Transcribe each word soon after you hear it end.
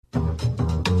Don't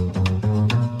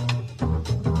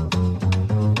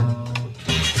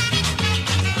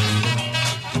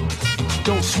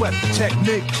sweat the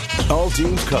technique. All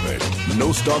teams covered.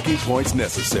 No stalking points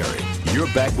necessary. You're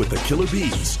back with the Killer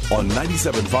Bees on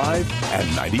 97.5 and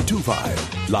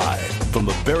 92.5. Live from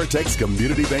the Veritex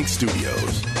Community Bank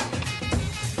Studios.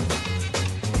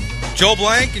 Joel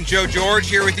Blank and Joe George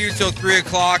here with you till 3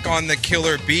 o'clock on the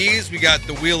Killer Bees. We got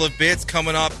the Wheel of Bits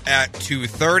coming up at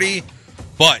 2:30.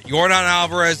 But Yordan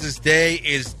Alvarez's day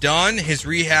is done. His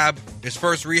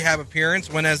first rehab appearance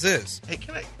went as is. Hey,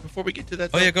 can I, before we get to that?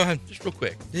 Oh, yeah, go ahead. Just real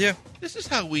quick. Yeah. This is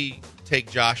how we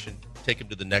take Josh and take him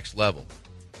to the next level.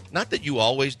 Not that you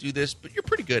always do this, but you're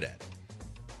pretty good at it.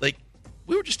 Like,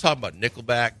 we were just talking about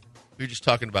Nickelback. We were just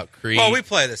talking about Creed. Well, we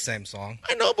play the same song.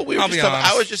 I know, but we were just talking.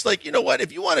 I was just like, you know what?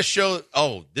 If you want to show,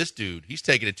 this dude, he's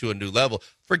taking it to a new level,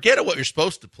 forget what you're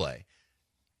supposed to play.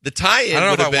 The tie-in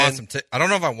would have been... I don't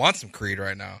know if I want some Creed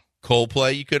right now.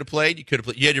 Coldplay you could have played.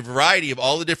 You had a variety of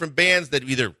all the different bands that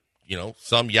either,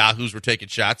 some yahoos were taking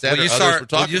shots at or others were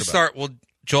talking about.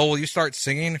 Joel, will you start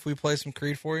singing if we play some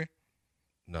Creed for you?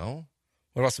 No.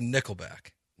 What about some Nickelback?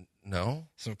 No.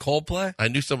 Some Coldplay? I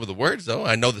knew some of the words, though.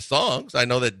 I know the songs. I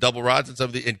know that Double Rods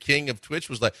and King of Twitch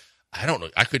was like, I don't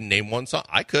know. I couldn't name one song.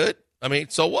 I could. I mean,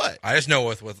 so what? I just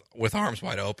know with Arms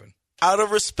Wide Open. Out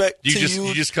of respect to you.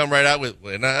 You just come right out with,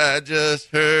 when I just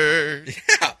heard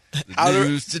the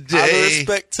news today. Out of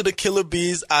respect to the Killer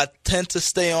Bees, I tend to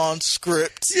stay on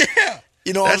script. Yeah.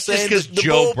 You know what I'm saying? That's just because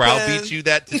Joe browbeats you to do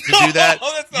that.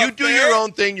 You do fair. your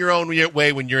own thing, your own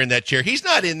way when you're in that chair. He's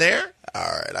not in there. All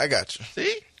right, I got you.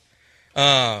 See?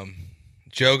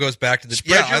 Joe goes back to the...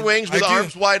 Spread your wings with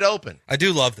arms wide open. I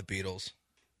do love the Beatles.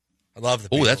 I love the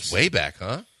Beatles. Oh, that's way back,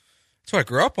 huh? That's what I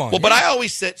grew up on. Well, but I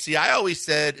always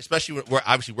said, especially when we're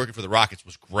obviously working for the Rockets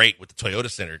was great with the Toyota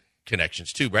Center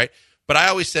connections too, right? But I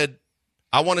always said,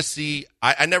 I want to see,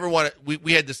 I never want to,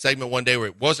 we had this segment one day where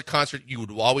it was a concert you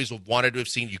would always have wanted to have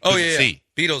seen, you couldn't see.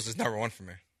 Beatles is number one for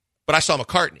me. But I saw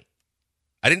McCartney.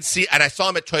 I didn't see, and I saw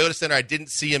him at Toyota Center. I didn't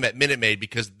see him at Minute Maid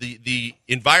because the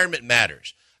environment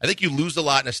matters. I think you lose a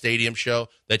lot in a stadium show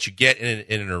that you get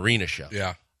in an arena show.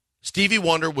 Yeah. Stevie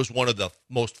Wonder was one of the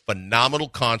most phenomenal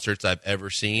concerts I've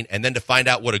ever seen. And then to find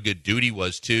out what a good dude he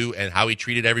was, too, and how he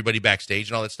treated everybody backstage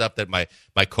and all that stuff that my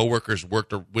coworkers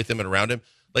worked with him and around him.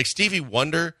 Like Stevie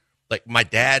Wonder, like my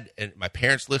dad and my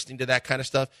parents listening to that kind of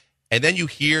stuff. And then you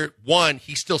hear, one,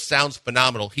 he still sounds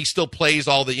phenomenal. He still plays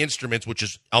all the instruments, which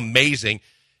is amazing.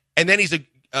 And then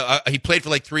he played for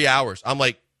like 3 hours. I'm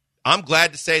like, I'm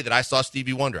glad to say that I saw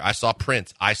Stevie Wonder. I saw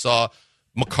Prince. I saw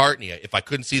McCartney. If I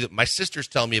couldn't see that, my sisters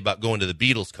tell me about going to the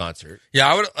Beatles concert.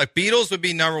 Yeah, I would like Beatles would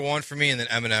be number one for me, and then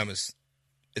Eminem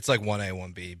it's like 1A,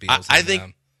 1B. Beatles. I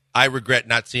think I regret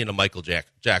not seeing a Michael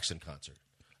Jackson concert.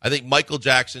 I think Michael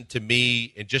Jackson, to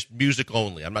me, and just music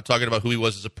only. I'm not talking about who he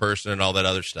was as a person and all that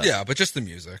other stuff. Yeah, but just the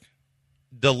music.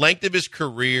 The length of his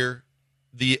career,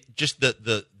 the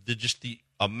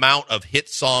amount of hit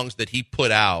songs that he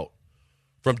put out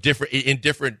from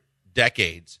different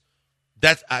decades.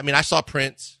 I saw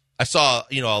Prince. I saw,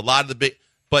 a lot of the big,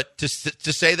 but to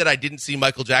say that I didn't see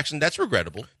Michael Jackson, that's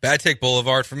regrettable. Bad Take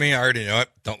Boulevard for me. I already know it.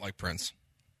 Don't like Prince.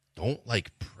 Don't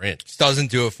like Prince.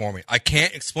 Doesn't do it for me. I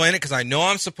can't explain it because I know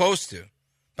I'm supposed to,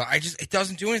 but it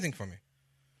doesn't do anything for me.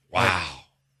 Wow.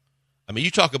 I mean,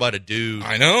 you talk about a dude.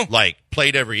 I know. Like,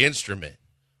 played every instrument,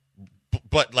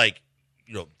 but like,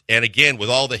 and again, with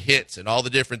all the hits and all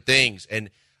the different things. And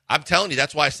I'm telling you,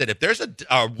 that's why I said if there's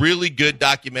a really good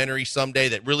documentary someday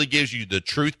that really gives you the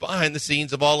truth behind the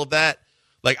scenes of all of that,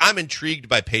 like I'm intrigued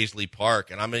by Paisley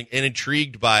Park, and I'm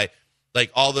intrigued by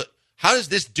like all the how does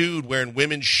this dude wearing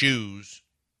women's shoes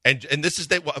and this is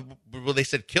what they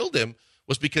said killed him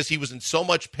was because he was in so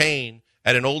much pain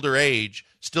at an older age,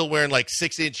 still wearing like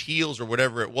 6-inch heels or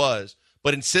whatever it was,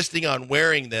 but insisting on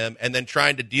wearing them and then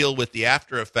trying to deal with the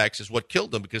after effects is what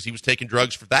killed him because he was taking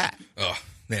drugs for that. Oh.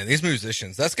 Man, these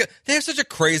musicians, that's good. They have such a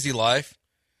crazy life.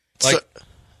 Like,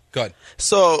 go ahead.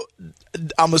 So,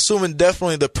 I'm assuming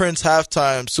definitely the Prince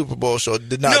halftime Super Bowl show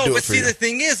did not do it for you. No, but see, the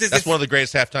thing is that's one of the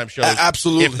greatest halftime shows.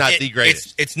 Absolutely. If not the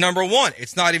greatest. It's number one.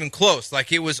 It's not even close.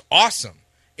 Like, it was awesome.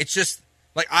 It's just,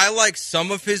 like, I like some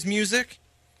of his music,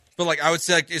 but, like, I would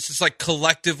say, like, it's just, like,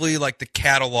 collectively, like, the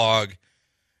catalog,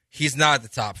 he's not at the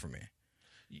top for me.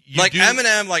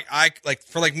 Eminem,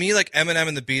 for me, Eminem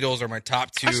and the Beatles are my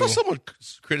top two. I saw someone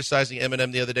criticizing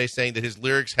Eminem the other day, saying that his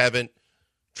lyrics haven't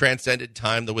transcended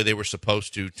time the way they were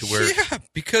supposed to where. Yeah,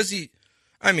 because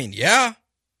yeah.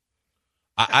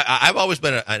 I've always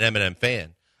been an Eminem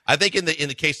fan. I think in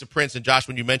the case of Prince and Josh,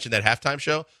 when you mentioned that halftime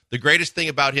show, the greatest thing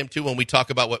about him too, when we talk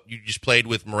about what you just played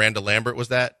with Miranda Lambert, was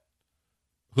that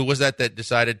Who was that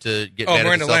decided to get Oh, mad at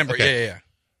Miranda himself? Lambert. Okay. Yeah.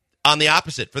 On the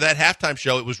opposite, for that halftime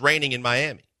show, it was raining in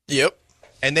Miami. Yep.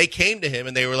 And they came to him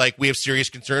and they were like, we have serious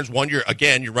concerns. One, you're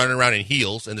running around in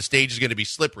heels and the stage is going to be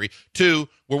slippery. Two,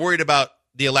 we're worried about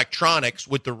the electronics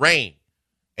with the rain.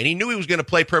 And he knew he was going to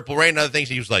play Purple Rain and other things.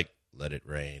 He was like, let it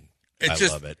rain. I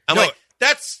love it. I'm like,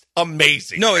 that's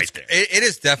amazing. No, right there. it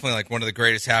is definitely like one of the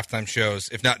greatest halftime shows,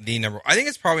 if not the number. I think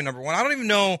it's probably number one. I don't even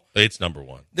know. It's number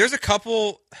one. There's a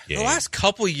couple. Yeah. The last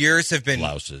couple years have been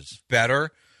Blouses.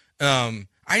 better.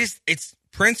 It's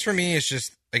Prince for me is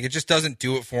just like it just doesn't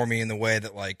do it for me in the way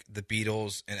that like the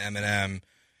Beatles and Eminem.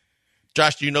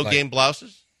 Josh, do you know Game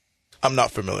Blouses? I'm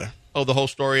not familiar. Oh, the whole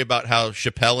story about how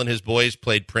Chappelle and his boys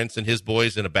played Prince and his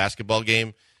boys in a basketball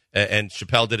game, and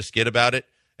Chappelle did a skit about it,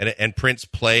 and Prince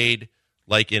played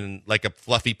like in like a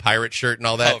fluffy pirate shirt and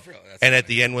all that. Oh, really? And at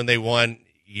the end when they won,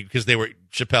 because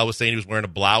Chappelle was saying he was wearing a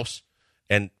blouse,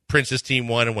 and Prince's team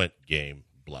won and went Game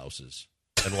Blouses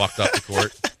and walked off the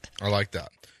court. I like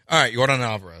that. All right, Yordan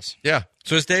Alvarez. Yeah.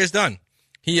 So his day is done.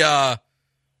 He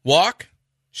walk,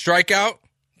 strikeout,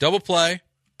 double play,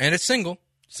 and it's single.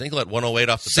 Single at 108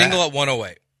 off the Single bat. at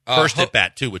 108. First at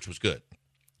bat, too, which was good.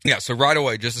 Yeah, so right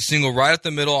away, just a single right at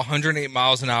the middle, 108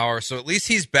 miles an hour. So at least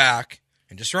he's back.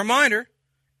 And just a reminder,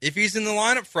 if he's in the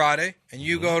lineup Friday and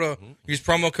you go to use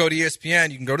promo code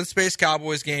ESPN, you can go to the Space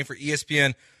Cowboys game for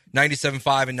ESPN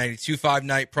 97.5 and 92.5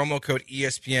 night. Promo code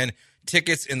ESPN.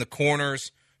 Tickets in the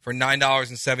corners for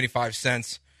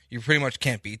 $9.75. You pretty much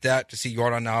can't beat that to see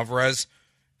Yordan Alvarez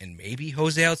and maybe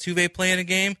Jose Altuve play in a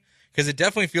game, because it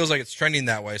definitely feels like it's trending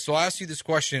that way. So I'll ask you this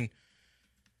question.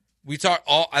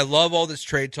 I love all this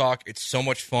trade talk. It's so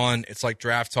much fun. It's like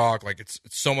draft talk. Like it's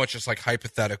so much just like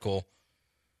hypothetical.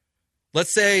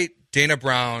 Let's say Dana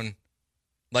Brown,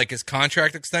 like his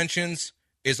contract extensions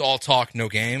is all talk, no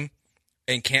game,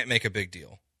 and can't make a big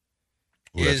deal.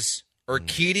 Is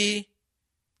Urquidy,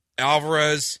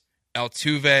 Alvarez,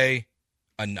 Altuve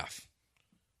enough?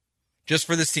 Just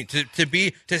for this team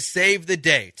to save the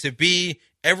day, to be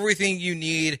everything you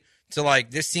need to,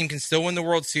 like, this team can still win the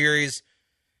World Series.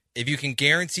 If you can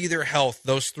guarantee their health,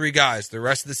 those three guys, the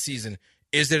rest of the season,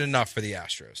 is it enough for the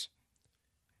Astros?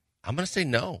 I'm going to say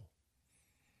no.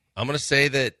 I'm going to say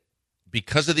that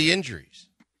because of the injuries,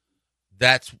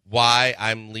 that's why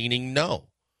I'm leaning no.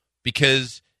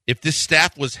 Because if this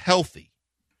staff was healthy,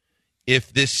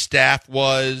 if this staff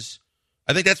was,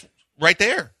 I think that's right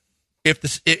there. If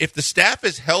the staff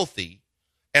is healthy,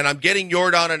 and I'm getting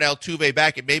Yordan and Altuve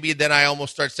back, and maybe then I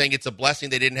almost start saying it's a blessing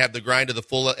they didn't have the grind of the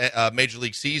full Major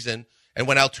League season. And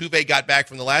when Altuve got back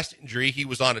from the last injury, he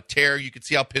was on a tear. You could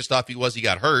see how pissed off he was. He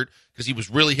got hurt because he was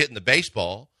really hitting the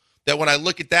baseball. That when I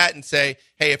look at that and say,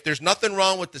 hey, if there's nothing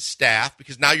wrong with the staff,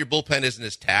 because now your bullpen isn't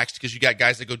as taxed because you got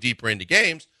guys that go deeper into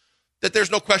games, that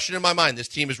there's no question in my mind this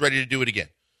team is ready to do it again.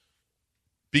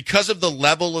 Because of the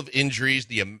level of injuries,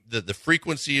 the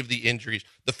frequency of the injuries,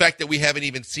 the fact that we haven't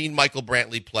even seen Michael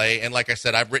Brantley play, and like I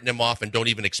said, I've written him off and don't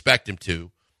even expect him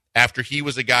to, after he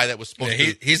was a guy that was supposed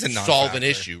to solve an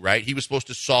issue, right? He was supposed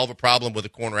to solve a problem with a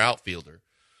corner outfielder.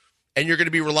 And you're going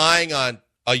to be relying on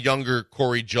a younger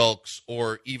Corey Julks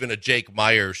or even a Jake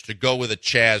Myers to go with a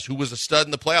Chaz, who was a stud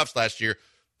in the playoffs last year,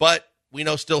 but we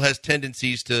know still has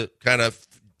tendencies to kind of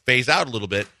phase out a little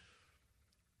bit.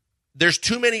 There's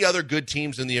too many other good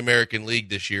teams in the American League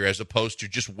this year as opposed to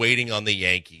just waiting on the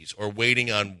Yankees or waiting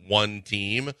on one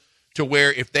team, to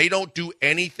where if they don't do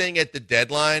anything at the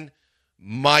deadline,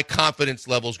 my confidence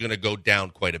level is going to go down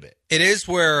quite a bit. It is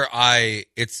where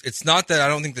it's not that I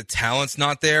don't think the talent's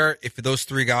not there. If those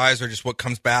three guys are just what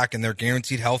comes back and they're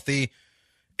guaranteed healthy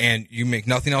and you make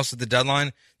nothing else at the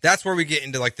deadline, that's where we get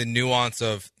into like the nuance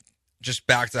of just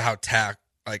back to how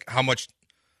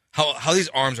these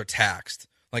arms are taxed.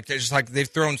 Like they're just like they've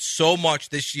thrown so much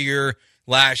this year,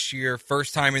 last year,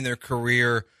 first time in their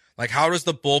career. Like how does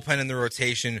the bullpen and the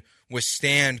rotation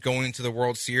withstand going into the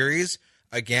World Series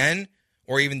again,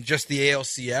 or even just the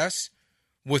ALCS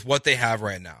with what they have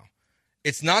right now?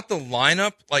 It's not the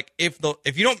lineup. Like if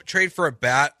you don't trade for a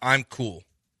bat, I'm cool.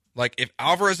 Like if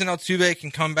Alvarez and Altuve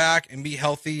can come back and be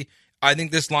healthy, I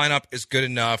think this lineup is good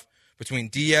enough between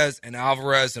Diaz and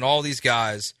Alvarez and all these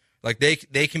guys. Like they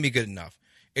can be good enough.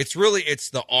 It's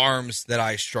the arms that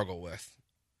I struggle with.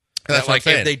 That's like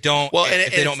if they don't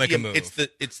make a move.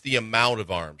 It's the amount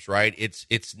of arms, right?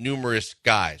 It's numerous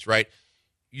guys, right?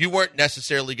 You weren't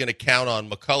necessarily going to count on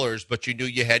McCullers, but you knew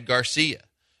you had Garcia.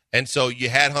 And so you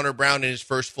had Hunter Brown in his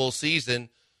first full season.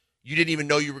 You didn't even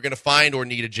know you were going to find or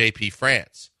need a JP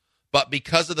France. But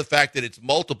because of the fact that it's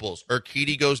multiples,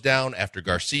 Urquidy goes down after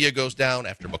Garcia goes down,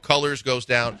 after McCullers goes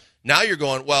down, now you're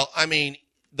going, well, I mean,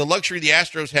 the luxury the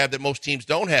Astros have that most teams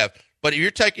don't have. But if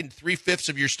you're taking 3/5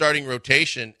 of your starting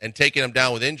rotation and taking them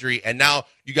down with injury, and now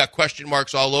you got question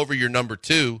marks all over your number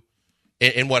 2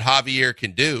 in what Javier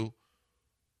can do,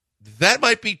 that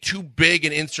might be too big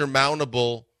and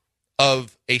insurmountable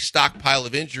of a stockpile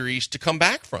of injuries to come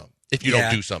back from if you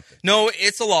don't do something. No,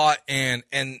 it's a lot, and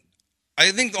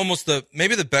I think almost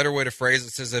maybe the better way to phrase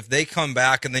it is if they come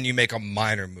back and then you make a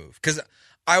minor move, because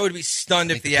I would be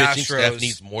stunned if the pitching Astros staff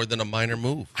needs more than a minor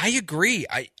move. I agree.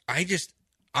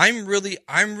 I'm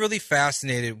really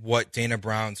fascinated what Dana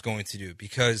Brown's going to do,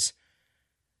 because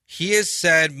he has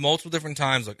said multiple different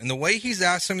times, look, and the way he's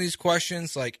asked some of these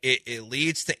questions, like it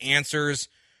leads to answers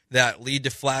that lead to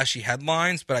flashy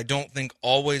headlines, but I don't think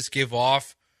always give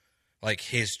off like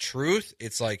his truth.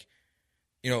 It's like,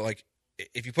 like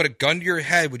if you put a gun to your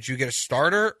head, would you get a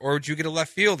starter or would you get a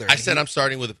left fielder? I said I'm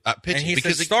starting with pitching. And he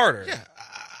because said starter. Yeah,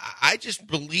 I just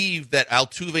believe that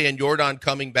Altuve and Yordan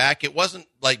coming back, it wasn't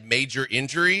like major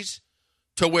injuries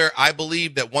to where I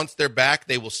believe that once they're back,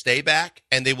 they will stay back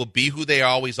and they will be who they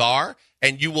always are.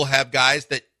 And you will have guys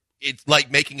that it's like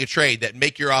making a trade that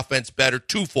make your offense better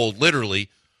twofold, literally.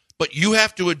 But you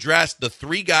have to address the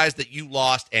 3 guys that you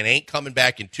lost and ain't coming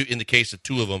back in the case of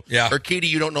 2 of them. Yeah. Urquidy,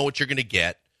 you don't know what you're going to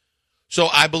get. So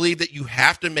I believe that you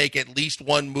have to make at least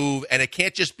one move, and it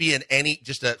can't just be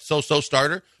just a so-so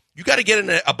starter. You got to get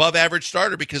an above-average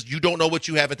starter because you don't know what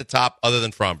you have at the top other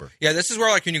than Fromber. Yeah, this is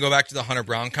where, like, when you go back to the Hunter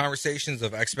Brown conversations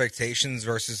of expectations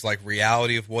versus, like,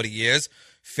 reality of what he is,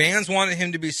 fans wanted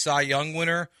him to be Cy Young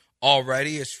winner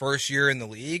already his first year in the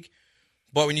league.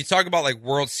 But when you talk about, like,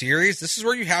 World Series, this is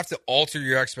where you have to alter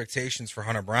your expectations for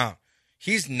Hunter Brown.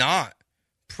 He's not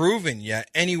proven yet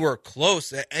anywhere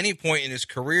close at any point in his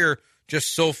career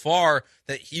just so far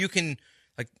that you can,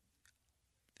 like,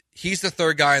 he's the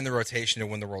 3rd guy in the rotation to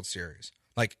win the World Series.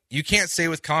 Like, you can't say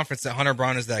with confidence that Hunter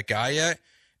Brown is that guy yet,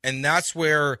 and that's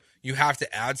where you have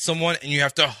to add someone, and you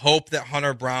have to hope that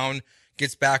Hunter Brown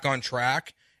gets back on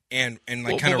track and kind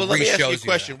of let me ask you a re-shows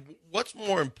question. that. What's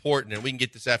more important, and we can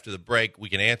get this after the break, we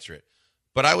can answer it,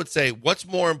 but I would say what's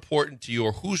more important to you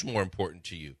or who's more important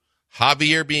to you?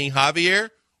 Javier being Javier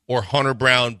or Hunter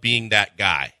Brown being that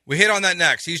guy? We hit on that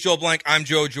next. He's Joel Blank. I'm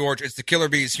Joe George. It's the Killer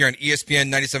Bees here on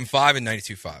ESPN 97.5 and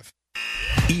 92.5.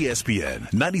 ESPN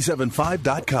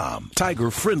 97.5.com. Tiger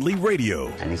Friendly Radio.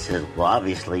 And he said, well,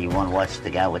 obviously you want to watch the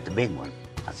guy with the big one.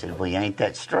 I said, well, you ain't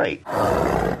that straight.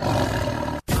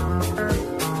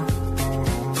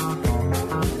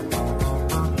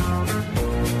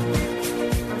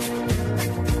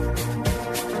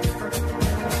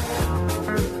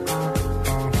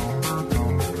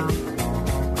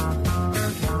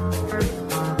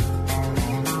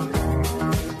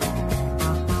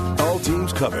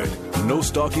 Covered. No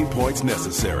stalking points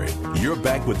necessary. You're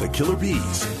back with the Killer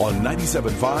Bees on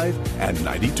 97.5 and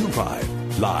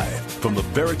 92.5. Live from the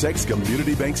Veritex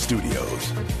Community Bank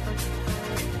Studios.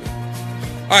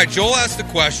 All right, Joel asked the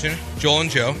question. Joel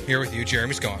and Joe here with you.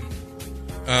 Jeremy's gone.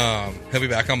 He'll be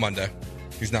back on Monday.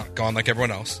 He's not gone like everyone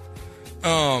else.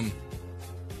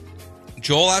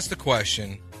 Joel asked the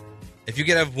question. If you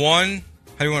could have one...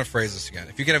 How do you want to phrase this again?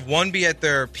 If you could have one be at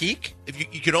their peak? If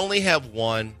you could only have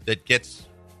one that gets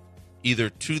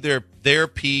either to their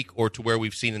peak or to where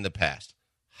we've seen in the past.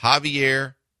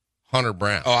 Javier, Hunter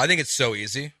Brown. Oh, I think it's so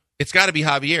easy. It's got to be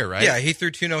Javier, right? Yeah, he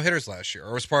threw 2 no-hitters last year,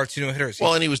 or was part of 2 no-hitters.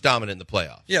 Well, and he was dominant in the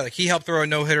playoffs. Yeah, like he helped throw a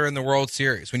no-hitter in the World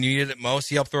Series. When you needed it most,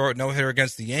 he helped throw a no-hitter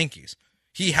against the Yankees.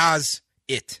 He has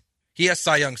it. He has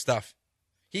Cy Young stuff.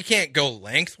 He can't go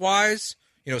lengthwise,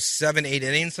 7, 8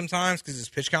 innings sometimes because his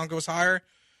pitch count goes higher.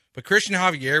 But Christian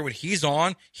Javier, when he's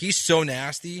on, he's so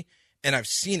nasty, and I've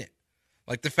seen it.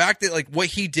 Like, the fact that, like, what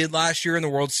he did last year in the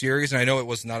World Series, and I know it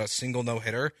was not a single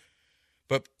no-hitter,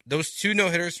 but those 2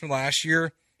 no-hitters from last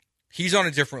year, he's on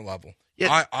a different level.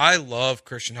 Yeah. I love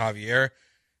Christian Javier,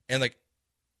 and, like,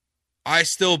 I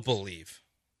still believe.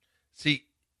 See,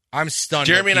 I'm stunned.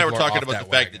 Jeremy and I were talking about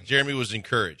the fact that Jeremy was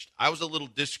encouraged. I was a little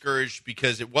discouraged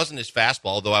because it wasn't his fastball,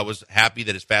 although I was happy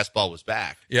that his fastball was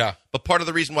back. Yeah. But part of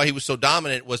the reason why he was so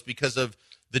dominant was because of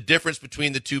the difference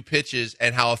between the 2 pitches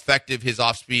and how effective his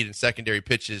off-speed and secondary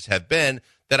pitches have been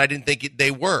that I didn't think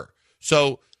they were.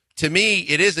 So, to me,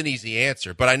 it is an easy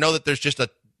answer. But I know that there's just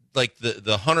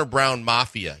the Hunter Brown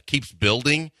mafia keeps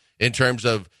building in terms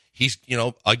of he's,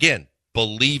 again,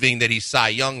 believing that he's Cy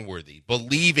Young worthy,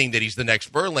 believing that he's the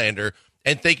next Verlander,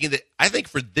 and thinking that I think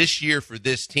for this year, for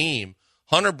this team,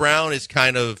 Hunter Brown is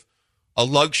kind of a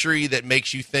luxury that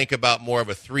makes you think about more of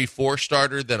a 3-4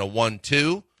 starter than a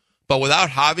 1-2. But without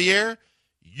Javier,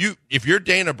 if you're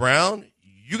Dana Brown,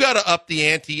 you got to up the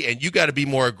ante and you got to be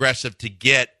more aggressive to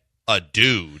get a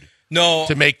dude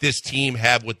to make this team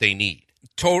have what they need.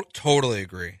 Totally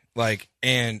agree. Like,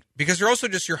 and because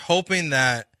you're hoping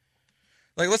that,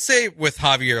 like, let's say with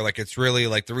Javier, like, it's really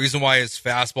like the reason why his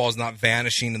fastball is not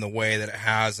vanishing in the way that it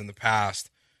has in the past.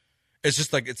 It's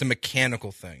just like it's a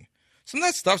mechanical thing. Some of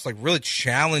that stuff's like really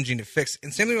challenging to fix.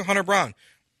 And same thing with Hunter Brown.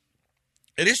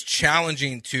 It is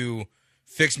challenging to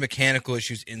fix mechanical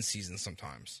issues in season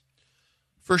sometimes.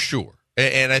 For sure.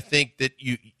 And I think that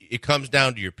it comes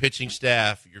down to your pitching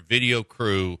staff, your video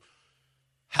crew,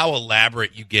 how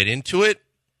elaborate you get into it,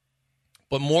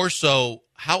 but more so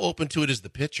how open to it is the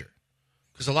pitcher.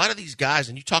 Because a lot of these guys,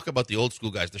 and you talk about the old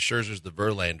school guys, the Scherzers, the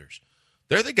Verlanders,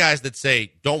 they're the guys that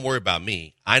say, don't worry about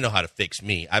me. I know how to fix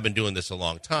me. I've been doing this a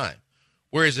long time.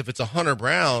 Whereas if it's a Hunter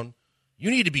Brown, you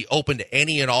need to be open to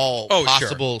any and all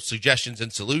possible suggestions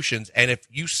and solutions. And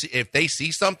if they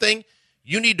see something,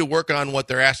 you need to work on what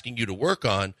they're asking you to work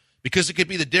on, because it could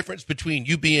be the difference between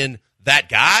you being that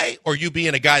guy or you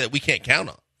being a guy that we can't count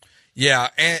on. Yeah,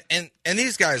 and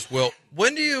these guys will.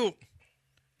 When do you,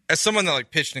 as someone that like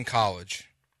pitched in college,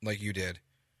 like you did,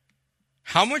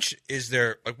 how much is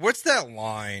there? Like, what's that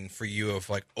line for you of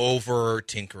like over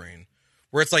tinkering,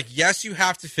 where it's like, yes, you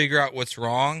have to figure out what's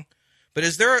wrong, but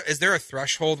is there a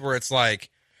threshold where it's like,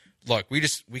 look, we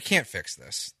can't fix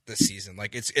this season.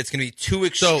 Like, it's going to be too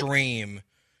extreme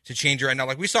to change it right now.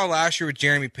 Like we saw last year with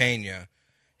Jeremy Pena,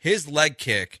 his leg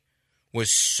kick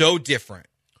was so different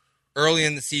early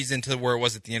in the season to where it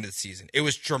was at the end of the season. It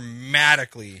was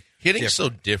dramatically hitting different. So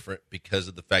different because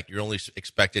of the fact you're only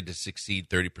expected to succeed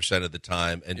 30% of the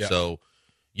time, and so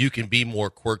you can be more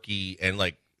quirky, and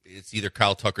like it's either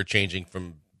Kyle Tucker changing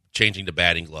to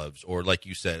batting gloves, or like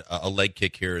you said, a leg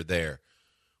kick here or there.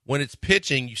 When it's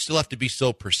pitching, you still have to be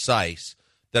so precise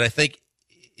that I think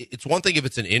it's one thing if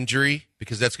it's an injury,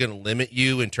 because that's going to limit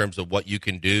you in terms of what you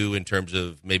can do in terms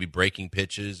of maybe breaking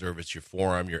pitches, or if it's your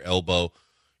forearm, your elbow,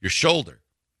 your shoulder.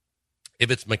 If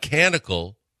it's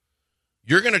mechanical,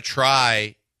 you're going to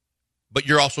try, but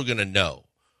you're also going to know.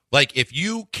 Like if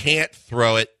you can't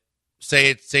throw it, say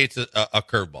it's a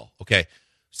curveball, okay?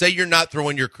 Say you're not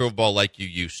throwing your curveball like you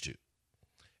used to.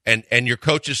 And your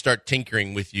coaches start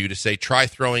tinkering with you to say, try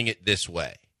throwing it this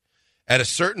way. At a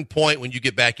certain point when you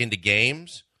get back into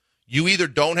games, you either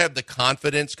don't have the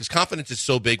confidence, because confidence is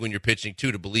so big when you're pitching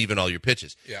too, to believe in all your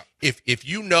pitches. Yeah. If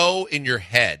you know in your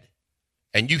head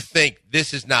and you think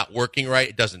this is not working right,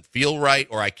 it doesn't feel right,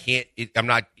 or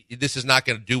this is not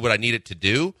going to do what I need it to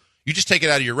do, you just take it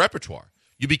out of your repertoire.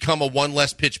 You become a one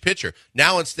less pitch pitcher.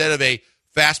 Now instead of a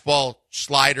fastball,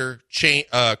 slider,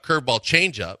 curveball,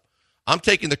 changeup, I'm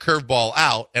taking the curveball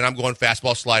out and I'm going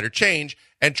fastball, slider, change,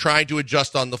 and trying to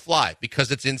adjust on the fly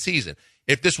because it's in season.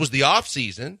 If this was the off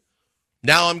season,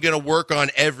 now I'm going to work on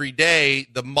every day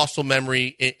the muscle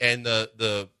memory and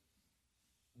the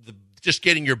just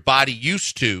getting your body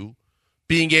used to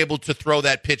being able to throw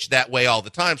that pitch that way all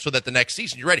the time, so that the next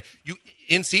season you're ready.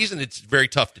 In season, it's very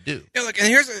tough to do. Yeah, look, and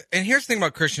here's the thing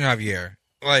about Christian Javier.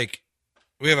 Like,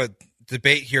 we have a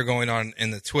debate here going on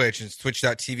in the Twitch, and it's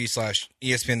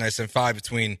twitch.tv/ESPN975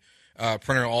 between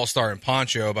Printer All-Star and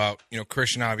Poncho about,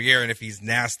 Christian Javier and if he's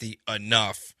nasty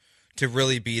enough to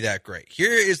really be that great.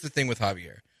 Here is the thing with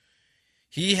Javier.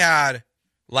 He had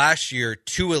last year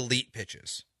 2 elite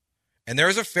pitches. And there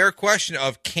is a fair question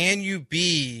of, can you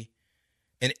be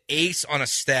an ace on a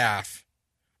staff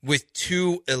with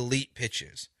 2 elite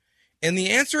pitches? And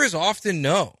the answer is often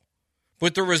no.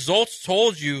 But the results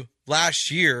told you last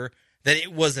year that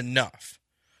it was enough.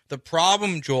 The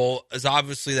problem, Joel, is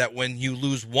obviously that when you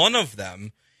lose one of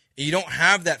them, and you don't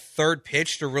have that third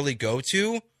pitch to really go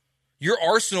to, your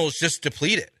arsenal is just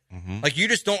depleted. Mm-hmm. Like, you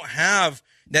just don't have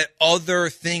that other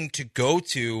thing to go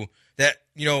to that,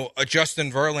 a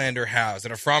Justin Verlander has,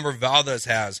 that a Framber Valdez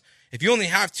has. If you only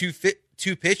have two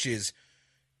pitches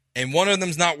and one of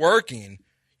them's not working,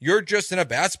 you're just in a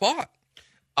bad spot.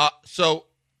 So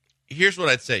here's what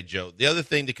I'd say, Joe. The other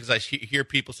thing, because I hear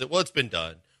people say, well, it's been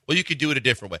done. Well, you could do it a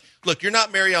different way. Look, you're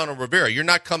not Mariano Rivera. You're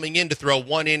not coming in to throw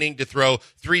 1 inning, to throw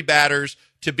 3 batters,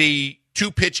 to be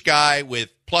 2-pitch guy with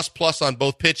plus on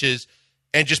both pitches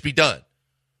and just be done.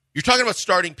 You're talking about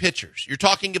starting pitchers. You're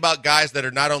talking about guys that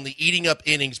are not only eating up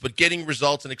innings, but getting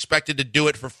results and expected to do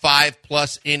it for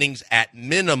 5+ innings at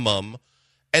minimum.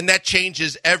 And that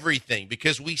changes everything,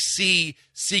 because we see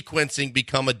sequencing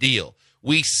become a deal.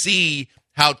 We see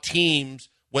how teams,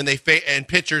 when they and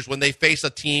pitchers, when they face a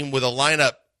team with a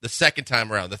lineup the second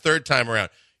time around, the third time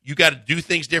around, you got to do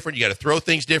things different. You got to throw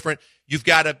things different. You've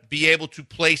got to be able to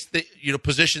place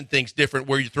position things different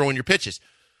where you're throwing your pitches.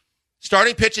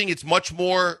 Starting pitching, it's much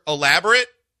more elaborate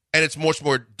and it's much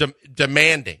more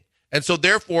demanding. And so,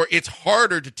 therefore, it's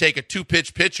harder to take a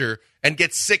 2-pitch pitcher and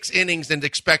get 6 innings and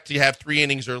expect to have 3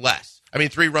 innings or less.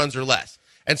 3 runs or less.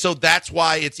 And so that's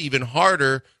why it's even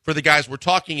harder for the guys we're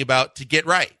talking about to get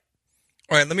right.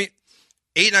 All right,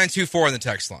 8924 on the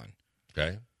text line.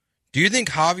 Okay. Do you think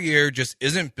Javier just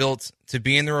isn't built to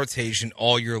be in the rotation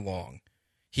all year long?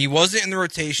 He wasn't in the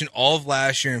rotation all of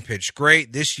last year and pitched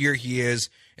great. This year he is,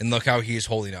 and look how he is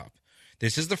holding up.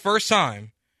 This is the first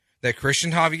time that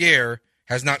Christian Javier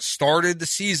has not started the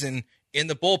season in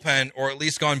the bullpen, or at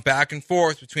least gone back and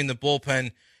forth between the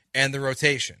bullpen and the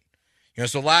rotation.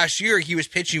 So last year he was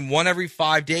pitching 1 every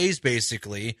 5 days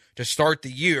basically to start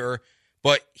the year,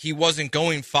 but he wasn't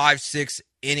going 5-6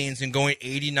 innings and going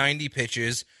 80, 90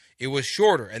 pitches. It was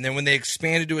shorter. And then when they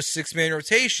expanded to a 6-man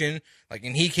rotation,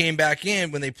 and he came back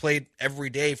in when they played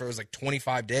every day for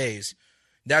 25 days,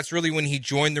 that's really when he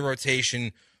joined the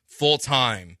rotation full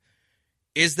time.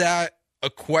 Is that a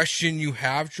question you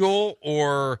have, Joel?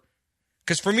 Or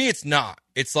because for me it's not.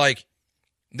 It's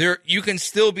you can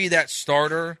still be that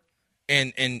starter,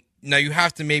 and now you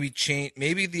have to maybe change.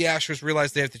 Maybe the Astros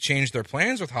realize they have to change their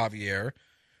plans with Javier,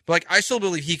 but I still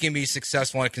believe he can be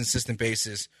successful on a consistent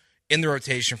basis in the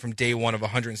rotation from day one of a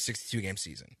 162-game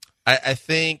season. I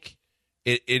think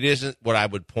it isn't what I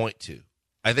would point to.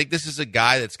 I think this is a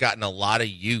guy that's gotten a lot of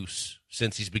use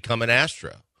since he's become an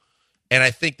Astro. And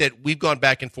I think that we've gone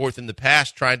back and forth in the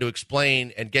past trying to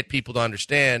explain and get people to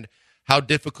understand how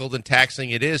difficult and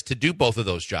taxing it is to do both of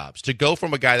those jobs. To go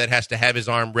from a guy that has to have his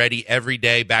arm ready every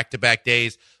day, back-to-back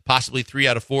days, possibly 3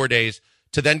 out of 4 days,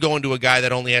 to then going to a guy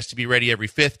that only has to be ready every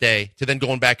 5th day, to then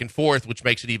going back and forth, which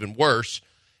makes it even worse,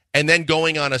 and then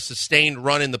going on a sustained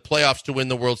run in the playoffs to win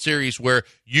the World Series where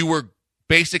you were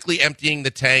basically emptying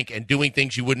the tank and doing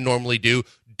things you wouldn't normally do,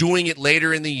 doing it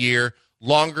later in the year,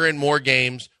 longer and more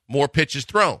games, more pitches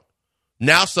thrown.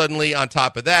 Now suddenly, on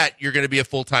top of that, you're going to be a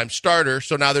full-time starter,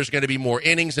 so now there's going to be more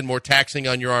innings and more taxing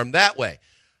on your arm that way.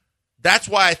 That's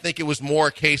why I think it was more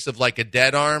a case of a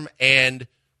dead arm and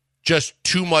just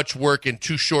too much work in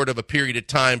too short of a period of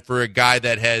time for a guy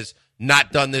that has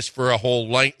not done this for a whole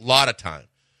lot of time.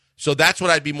 So that's what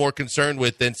I'd be more concerned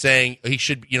with than saying he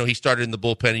should, he started in the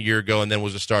bullpen a year ago and then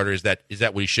was a starter. Is that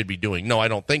what he should be doing? No, I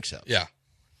don't think so. Yeah.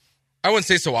 I wouldn't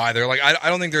say so either. I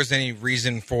don't think there's any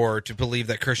reason to believe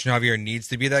that Christian Javier needs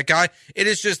to be that guy. It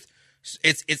is just,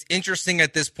 it's interesting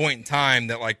at this point in time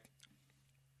that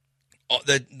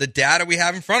the data we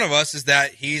have in front of us is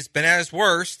that he's been at his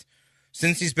worst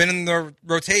since he's been in the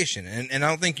rotation. And I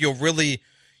don't think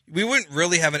we wouldn't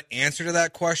really have an answer to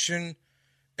that question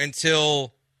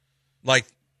until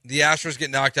the Astros get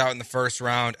knocked out in the first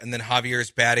round and then Javier's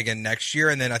bad again next year.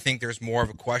 And then I think there's more of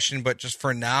a question, but just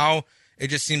for now, it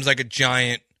just seems like a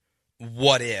giant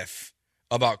what if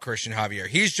about Christian Javier.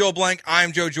 He's Joe Blank.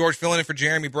 I'm Joe George, filling in for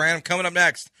Jeremy Branham. Coming up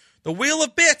next, the Wheel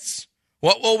of Bits.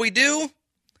 What will we do?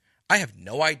 I have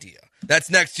no idea. That's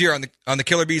next year on the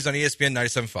Killer Bees on ESPN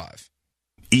 97.5.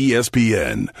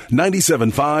 ESPN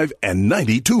 97.5 and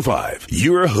 92.5.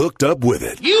 You're hooked up with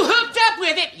it. You hooked up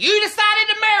with it. You decided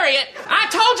to marry it. I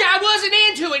told you I wasn't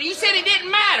into it. You said it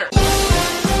didn't matter.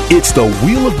 It's the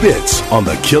Wheel of Bits on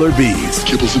the Killer Bees.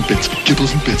 Kibbles and bits,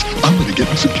 kibbles and bits. I'm going to get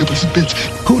me some kibbles and bits.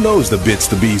 Who knows the bits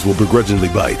the bees will begrudgingly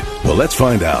bite? Well, let's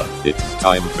find out. It's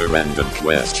time for Random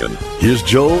Question. Here's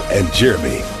Joel and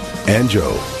Jeremy. And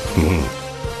Joe.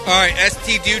 All right,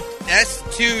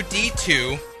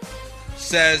 S2D2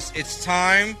 says it's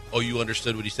time. Oh, you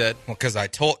understood what he said? Well, because I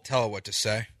tell her what to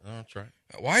say. Oh, that's right.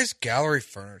 Why is Gallery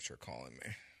Furniture calling me?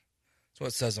 That's what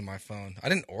it says on my phone. I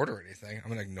didn't order anything. I'm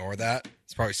going to ignore that.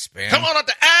 It's probably spam. Come on up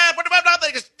to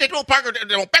Digital Parker.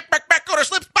 Back, go to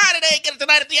Slip Spy today. Get it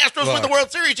tonight if the Astros win the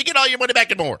World Series. You get all your money back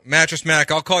and more. Mattress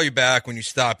Mac, I'll call you back when you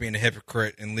stop being a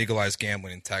hypocrite and legalize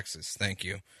gambling in Texas. Thank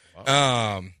you.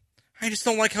 Wow. I just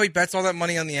don't like how he bets all that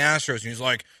money on the Astros. And he's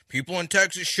like, people in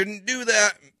Texas shouldn't do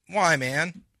that. Why,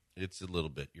 man? It's a little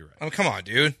bit. You're right. I mean, come on,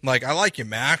 dude. I like you,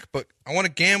 Mac, but I want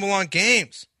to gamble on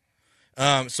games.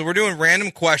 So we're doing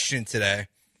random question today.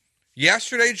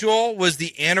 Yesterday, Joel, was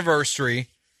the anniversary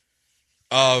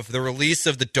of the release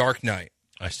of The Dark Knight.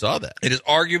 I saw that. It is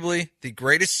arguably the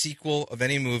greatest sequel of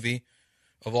any movie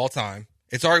of all time.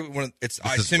 It's arguably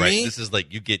me. This is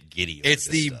like you get giddy. It's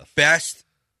the stuff. Best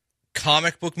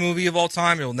comic book movie of all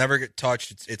time. It will never get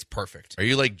touched. It's perfect. Are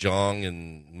you like Jong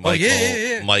and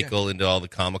Michael? Michael into all the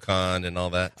Comic-Con and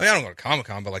all that? I don't go to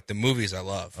Comic-Con, but the movies I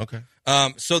love. Okay.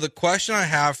 So the question I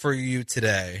have for you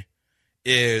today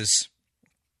is,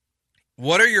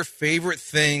 what are your favorite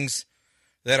things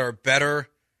that are better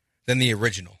than the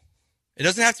original? It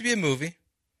doesn't have to be a movie,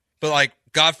 but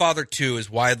Godfather 2 is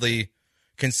widely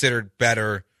considered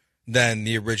better than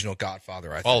the original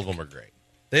Godfather, I think. All of them are great.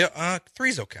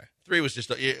 3's okay. 3 was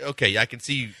just okay. I can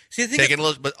see you See, I think taking a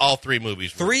look, but all 3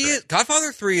 movies. Were great.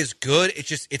 Godfather 3 is good.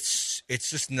 It's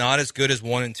just not as good as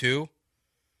 1 and 2.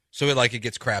 So it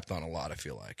gets crapped on a lot. I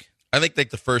feel like. I think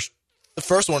the first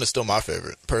one is still my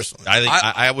favorite, personally.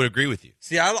 I would agree with you.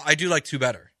 See, I do like 2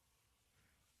 better.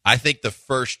 I think the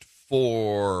first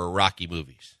 4 Rocky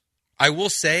movies. I will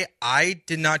say I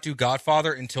did not do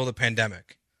Godfather until the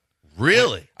pandemic.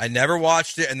 Really? I never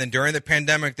watched it, and then during the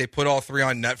pandemic, they put all 3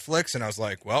 on Netflix, and I was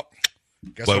like, well,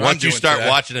 guess but what once I'm doing you start today.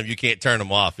 watching them, you can't turn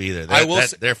them off either.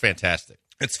 They're fantastic.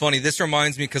 It's funny. This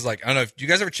reminds me because, I don't know, do you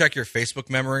guys ever check your Facebook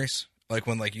memories? Like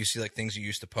when you see things you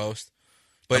used to post?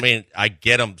 But, I mean, I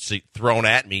get them thrown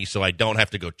at me, so I don't have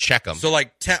to go check them. So, I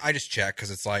just check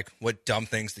because it's what dumb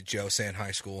things did Joe say in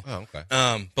high school? Oh, okay.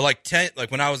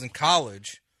 But when I was in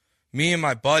college, me and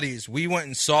my buddies, we went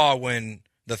and saw when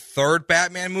the 3rd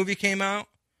Batman movie came out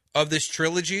of this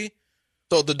trilogy.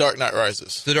 So The Dark Knight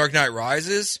Rises. The Dark Knight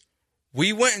Rises.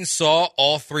 We went and saw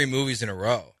all 3 movies in a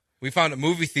row. We found a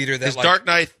movie theater that Dark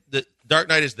Knight. The Dark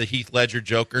Knight is the Heath Ledger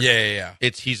Joker. Yeah.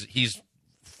 He's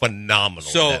phenomenal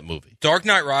So in that movie. Dark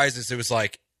Knight Rises. It was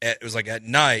at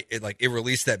night. It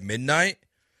released at midnight.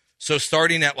 So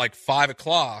starting at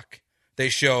 5:00, they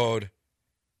showed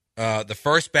the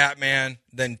first Batman,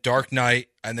 then Dark Knight,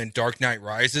 and then Dark Knight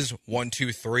Rises 1,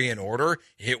 2, 3 in order.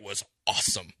 It was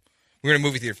awesome. We were in a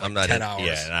movie theater for 10 hours.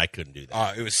 Yeah, and I couldn't do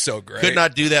that. It was so great. Could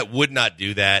not do that, would not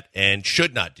do that, and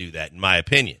should not do that, in my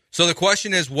opinion. So the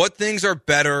question is, what things are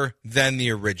better than the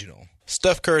original?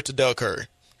 Steph Curry to Del Curry.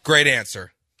 Great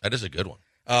answer. That is a good one.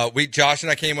 Josh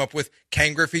and I came up with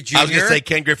Ken Griffey Jr. I was going to say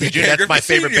Ken Griffey Jr. Ken That's Griffey my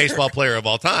favorite Sr. baseball player of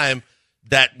all time.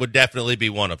 That would definitely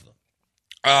be one of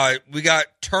them. We got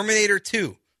Terminator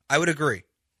 2. I would agree.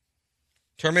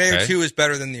 Terminator 2 is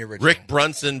better than the original. Rick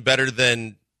Brunson better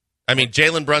than...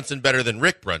 Jalen Brunson better than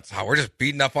Rick Brunson. Oh, we're just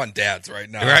beating up on dads right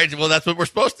now. Right? Well, that's what we're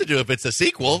supposed to do if it's a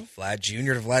sequel. Vlad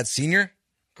Jr. to Vlad Sr.?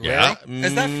 Yeah.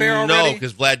 Is that fair already? No,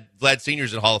 because Vlad Sr.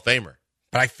 is a Hall of Famer.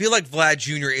 But I feel like Vlad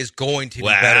Jr. is going to be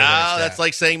better than his dad. That's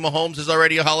like saying Mahomes is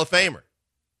already a Hall of Famer.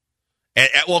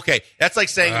 That's like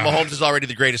saying Mahomes is already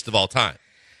the greatest of all time.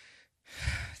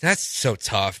 That's so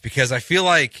tough because I feel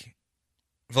like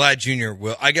Vlad Jr.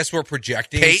 will. I guess we're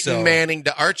projecting. Peyton Manning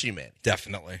to Archie Manning.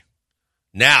 Definitely.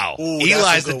 Now,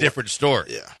 Eli's a different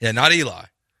story. Yeah, not Eli.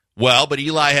 Well, but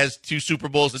Eli has 2 Super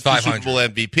Bowls and 2 Super Bowl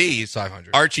MVPs.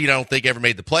 500. Archie, I don't think ever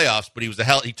made the playoffs, but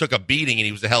he took a beating and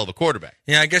he was a hell of a quarterback.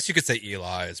 Yeah, I guess you could say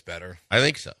Eli is better. I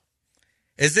think so.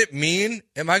 Is it mean?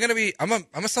 Am I going to be? I'm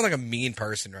gonna sound like a mean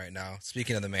person right now.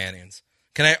 Speaking of the Mannings,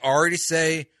 can I already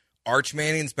say Arch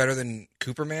Manning's better than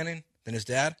Cooper Manning than his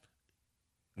dad?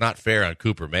 Not fair on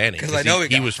Cooper Manning because I know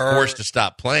he was forced to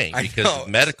stop playing because of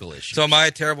medical issues. So am I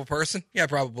a terrible person? Yeah,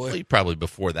 probably. Well, probably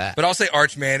before that. But I'll say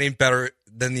Arch Manning better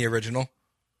than the original.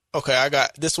 Okay, I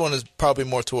got this one is probably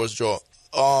more towards Joel.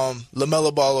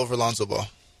 LaMelo Ball over Lonzo Ball.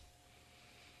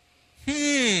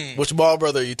 Which Ball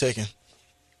brother are you taking?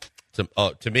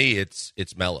 To me,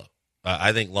 it's Melo.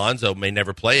 I think Lonzo may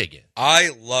never play again.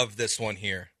 I love this one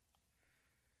here.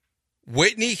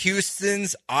 Whitney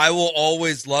Houston's "I Will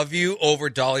Always Love You" over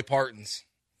Dolly Parton's.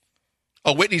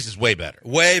 Oh, Whitney's is way better.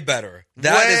 Way better.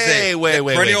 That is a way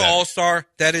perennial better. all-star.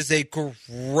 That is a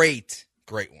great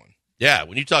one. Yeah,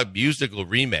 when you talk musical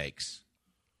remakes,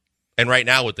 and right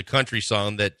now with the country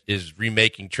song that is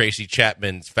remaking Tracy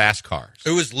Chapman's Fast Cars.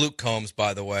 It was Luke Combs,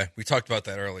 by the way. We talked about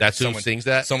that earlier. That's who sings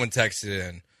that? Someone texted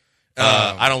in.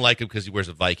 I don't like him because he wears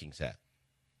a Vikings hat.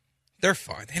 They're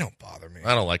fine. They don't bother me.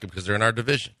 I don't like him because they're in our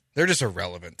division. They're just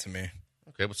irrelevant to me.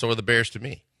 Okay, but so are the Bears to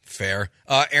me. Fair.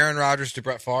 Aaron Rodgers to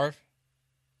Brett Favre.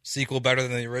 Sequel better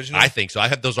than the original? I think so. I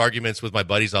have those arguments with my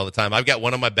buddies all the time. I've got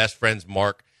one of my best friends,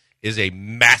 Mark, is a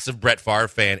massive Brett Favre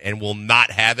fan and will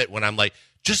not have it when I'm like,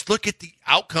 just look at the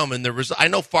outcome and the result. I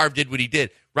know Favre did what he did.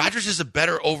 Rodgers is a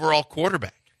better overall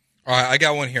quarterback. All right, I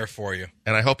got one here for you.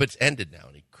 And I hope it's ended now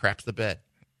and he craps the bed.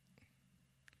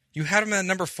 You had him at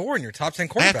number 4 in your top 10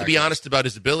 quarterbacks. I have to be honest about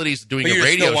his abilities doing a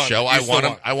radio show. I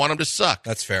want him to suck.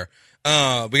 That's fair.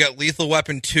 We got Lethal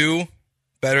Weapon 2,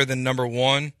 better than number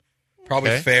 1.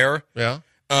 Probably fair. Yeah.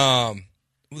 I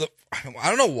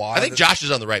don't know why. I think Josh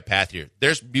is on the right path here.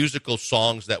 There's musical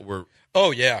songs that were...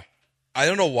 Oh, yeah. I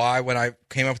don't know why when I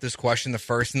came up with this question, the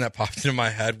first thing that popped into my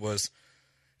head was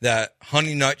that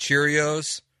Honey Nut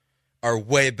Cheerios are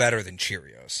way better than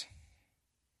Cheerios.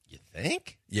 You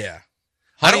think? Yeah.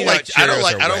 I don't like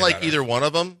better. either one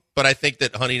of them, but I think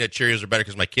that Honey Nut Cheerios are better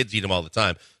because my kids eat them all the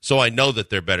time. So I know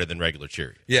that they're better than regular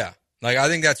Cheerios. Yeah. I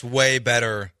think that's way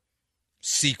better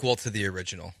sequel to the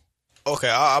original. Okay,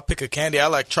 I'll pick a candy. I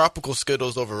like tropical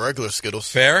Skittles over regular Skittles.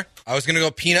 Fair. I was gonna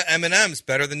go peanut M&Ms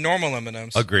better than normal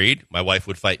M&Ms. Agreed. My wife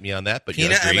would fight me on that, but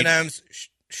Peanut agreed. M&Ms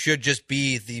should just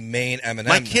be the main M&M.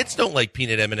 My kids don't like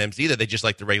peanut M&Ms either. They just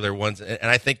like the regular ones. And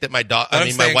I think that my stay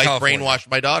in wife California.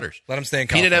 brainwashed my daughters. Let them stay in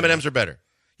Peanut California. M&Ms are better.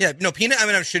 Yeah, no, peanut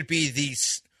M&Ms should be the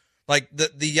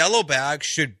yellow bag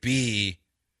should be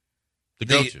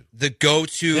the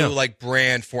go-to like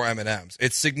brand for M&Ms.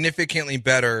 It's significantly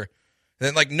better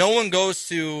than like no one goes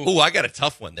to. Oh, I got a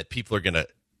tough one that people are gonna.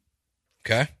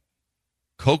 Okay.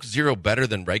 Coke Zero better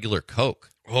than regular Coke.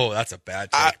 Oh, that's a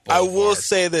bad take. I will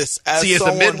say this. As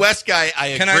a Midwest guy, I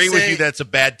agree with you that's a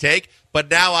bad take. But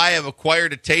now I have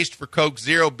acquired a taste for Coke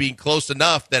Zero being close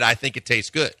enough that I think it tastes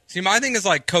good. See, my thing is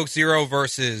like Coke Zero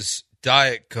versus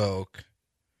Diet Coke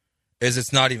is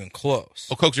it's not even close.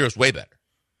 Well, Coke Zero is way better.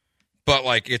 But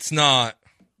like it's not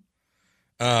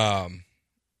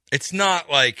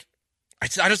like I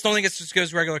just don't think it's as good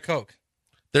as regular Coke.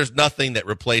 There's nothing that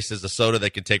replaces a soda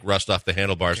that can take rust off the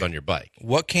handlebars on your bike.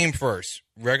 What came first,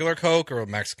 regular Coke or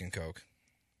Mexican Coke?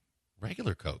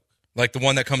 Regular Coke. Like the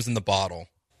one that comes in the bottle.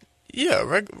 Yeah,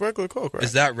 regular Coke, right?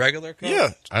 Is that regular Coke?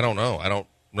 Yeah. I don't know. I don't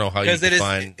know how you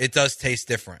define. It does taste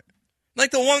different.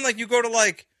 Like the one, like you go to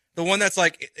like the one that's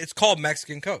like it's called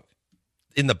Mexican Coke.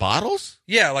 In the bottles?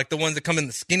 Yeah, like the ones that come in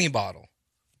the skinny bottle.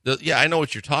 Yeah, I know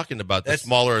what you're talking about. The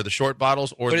smaller or the short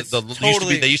bottles, or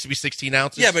they used to be 16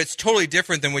 ounces. Yeah, but it's totally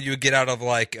different than what you would get out of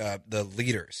like the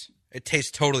liters. It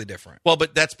tastes totally different. Well,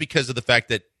 but that's because of the fact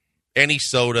that any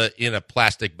soda in a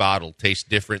plastic bottle tastes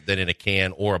different than in a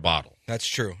can or a bottle. That's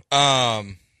true.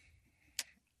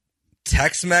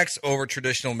 Tex-Mex over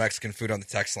traditional Mexican food on the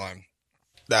text line.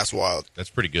 That's wild.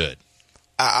 That's pretty good.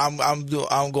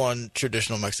 I'm going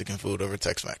traditional Mexican food over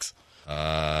Tex-Mex.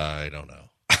 I don't know.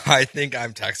 I think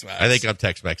I'm Tex-Mex. I think I'm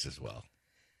Tex-Mex as well.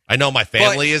 I know my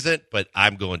family isn't, but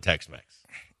I'm going Tex-Mex.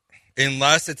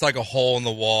 Unless it's like a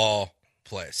hole-in-the-wall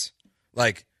place.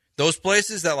 Like, those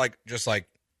places that, like, just, like...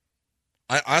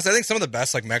 Honestly, I think some of the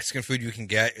best, like, Mexican food you can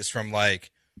get is from,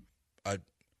 like,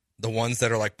 the ones that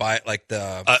are, like, by, like,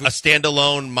 the... A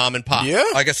standalone mom and pop. Yeah.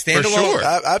 Like a standalone... For sure.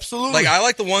 Absolutely. Like, I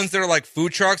like the ones that are, like,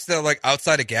 food trucks that are, like,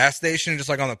 outside a gas station, just,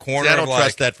 like, on the corner. See, I don't of, like,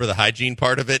 trust that for the hygiene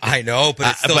part of it. I know,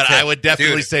 but it's still... But I would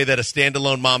definitely Dude. say that a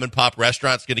standalone mom and pop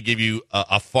restaurant is going to give you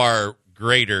a far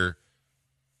greater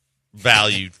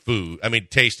valued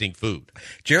tasting food.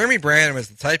 Jeremy Branham is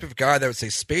the type of guy that would say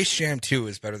Space Jam 2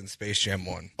 is better than Space Jam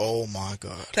 1. Oh, my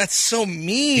God. That's so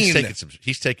mean.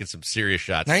 He's taking some serious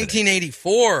shots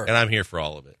 1984. today, and I'm here for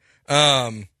all of it.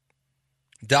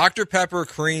 Dr. Pepper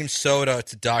cream soda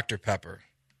to Dr. Pepper.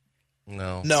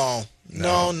 No. That's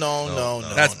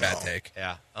a bad take.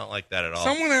 Yeah, I don't like that at all.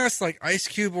 Someone asked, like, Ice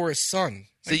Cube or his son.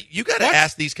 See, you got to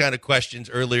ask these kind of questions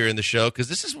earlier in the show because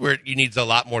this is where you need a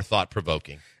lot more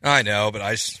thought-provoking. I know, but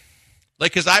I just...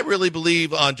 Like, because I really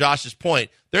believe, on Josh's point,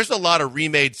 there's a lot of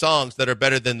remade songs that are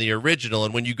better than the original,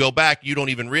 and when you go back, you don't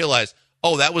even realize,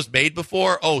 oh, that was made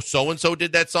before? Oh, so-and-so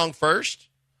did that song first?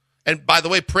 And by the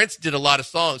way, Prince did a lot of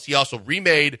songs. He also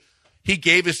remade... He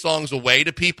gave his songs away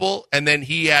to people, and then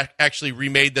he actually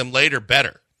remade them later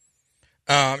better.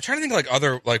 I'm trying to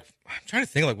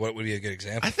think what would be a good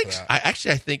example. I think for that. I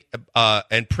think,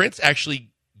 and Prince actually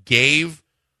gave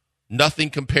 "Nothing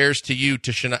Compares to You"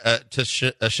 to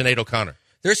Sinead O'Connor.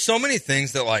 There's so many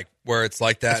things that like where it's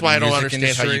like that. That's why I in the don't music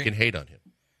understand how industry. you can hate on him.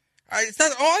 It's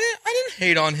not. Oh, I didn't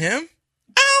hate on him.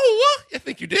 Ow! I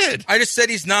think you did. I just said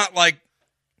he's not like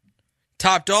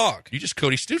top dog. You just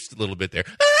Cody Stooched a little bit there.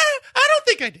 I don't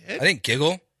think I did. I didn't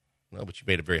giggle. No, but you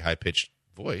made a very high pitched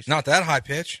voice. Not that high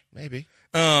pitch. Maybe.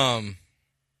 I'm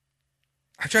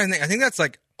trying to think. I think that's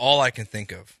like all I can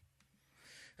think of.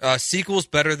 Sequels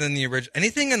better than the original.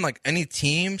 Anything in like any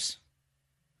teams?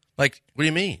 Like, what do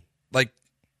you mean? Like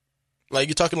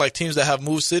you're talking like teams that have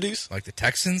moved cities? Like the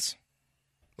Texans?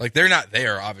 Like they're not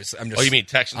there, obviously. I'm just. Oh, you mean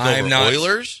Texans over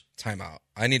Oilers? Time out.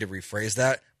 I need to rephrase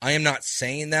that. I am not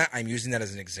saying that. I'm using that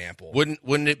as an example.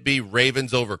 Wouldn't it be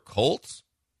Ravens over Colts?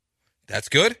 That's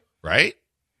good, right?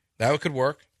 That could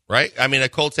work, right? I mean, the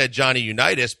Colts had Johnny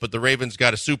Unitas, but the Ravens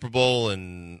got a Super Bowl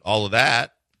and all of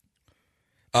that.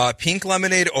 Pink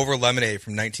lemonade over lemonade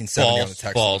from 1970 on the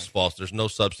text. False. There's no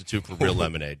substitute for real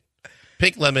lemonade.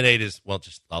 Pink lemonade is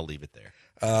I'll leave it there.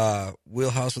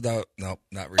 Wheelhouse without not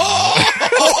reading. Oh!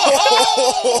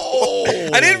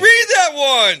 I didn't read that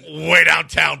one. Way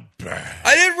downtown.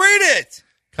 I didn't read it.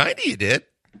 Kinda, you did.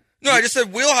 No, I just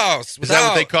said wheelhouse. Is that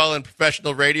what they call in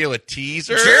professional radio a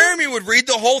teaser? Jeremy would read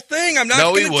the whole thing. I'm not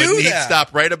going to do that. No, he wouldn't. He'd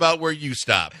stop right about where you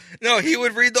stop. No, he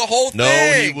would read the whole thing.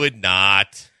 No, he would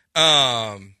not.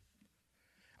 I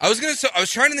I was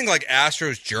trying to think like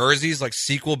Astros jerseys, like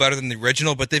sequel better than the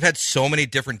original, but they've had so many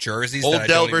different jerseys. Old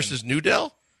Dell versus New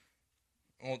Dell?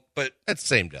 Well, but that's the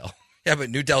same Dell. Yeah, but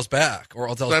New Dell's back, or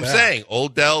Old Dell's back. That's what I'm saying.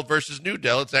 Old Dell versus New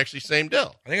Dell, it's actually same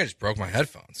Dell. I think I just broke my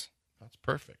headphones. That's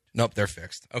perfect. Nope, they're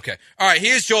fixed. Okay. All right, he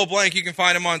is Joel Blank. You can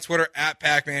find him on Twitter at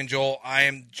PacmanJoel. I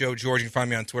am Joe George. You can find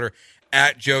me on Twitter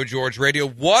at Joe George Radio.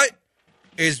 What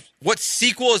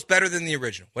sequel is better than the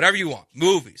original? Whatever you want.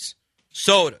 Movies,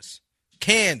 sodas,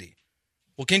 candy.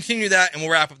 We'll continue that, and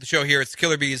we'll wrap up the show here. It's the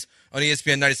Killer Bees on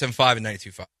ESPN 97.5 and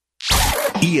 92.5.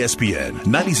 ESPN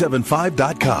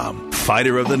 97.5.com.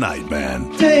 Fighter of the night,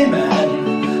 man. Hey,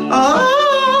 man.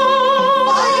 Oh,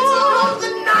 fighter of the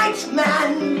night,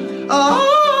 man.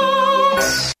 Oh.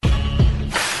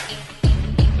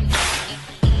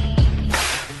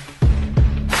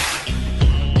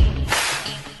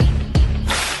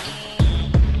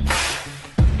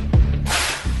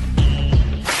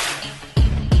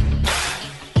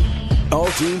 All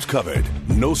teams covered.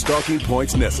 No stalking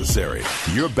points necessary.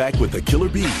 You're back with the Killer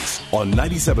Bees on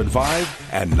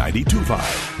 97.5 and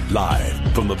 92.5.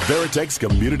 Live from the Veritex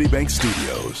Community Bank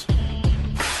Studios.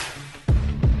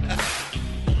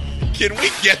 Can we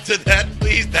get to that,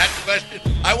 please? That question?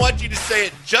 I want you to say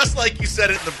it just like you said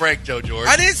it in the break, Joe George.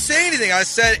 I didn't say anything. I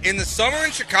said in the summer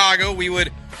in Chicago, we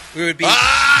would be...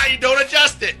 you don't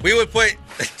adjust it. We would put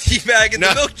a tea bag in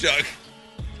the milk jug.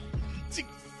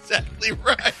 Exactly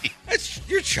right.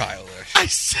 You're childish. I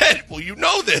said, well, you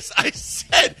know this. I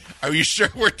said, are you sure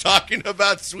we're talking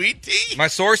about sweet tea? My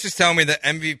sources tell me that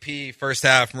MVP first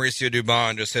half, Mauricio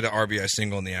Dubon just hit an RBI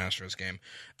single in the Astros game.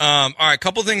 All right, a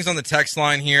couple things on the text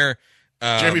line here.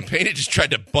 Jeremy Pena just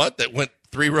tried to bunt that went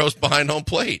 3 rows behind home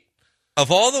plate.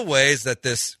 Of all the ways that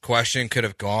this question could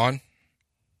have gone,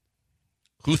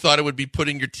 who thought it would be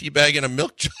putting your tea bag in a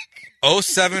milk jug?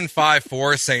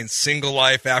 0754 saying single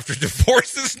life after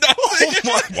divorce is nothing.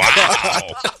 Oh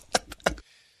wow.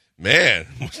 Man,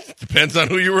 depends on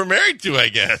who you were married to, I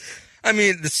guess. I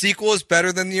mean, the sequel is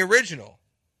better than the original.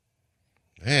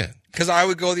 Man. Because I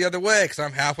would go the other way because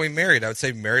I'm halfway married. I would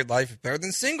say married life is better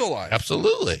than single life.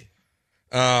 Absolutely.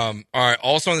 All right.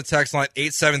 Also on the text line,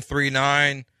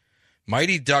 8739,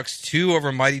 Mighty Ducks 2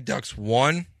 over Mighty Ducks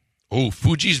 1. Oh,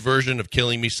 Fuji's version of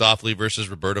Killing Me Softly versus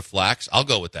Roberta Flack's. I'll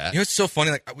go with that. You know, it's so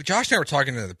funny. Like Josh and I were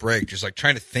talking at the break, just like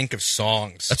trying to think of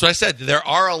songs. That's what I said. There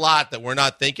are a lot that we're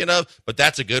not thinking of, but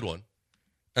that's a good one.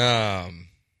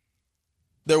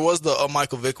 There was the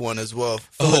Michael Vick one as well.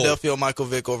 Philadelphia Michael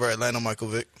Vick over Atlanta Michael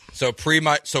Vick. So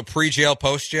pre-jail,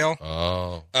 post-jail.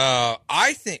 Oh.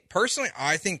 I think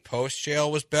post-jail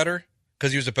was better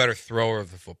because he was a better thrower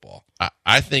of the football.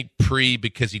 I think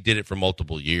because he did it for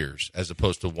multiple years as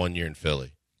opposed to 1 year in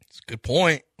Philly. It's a good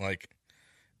point. Like,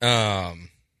 it's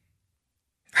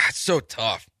so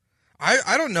tough.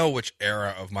 I don't know which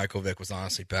era of Michael Vick was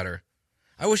honestly better.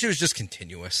 I wish it was just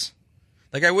continuous.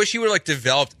 Like, I wish he would like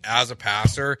developed as a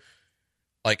passer,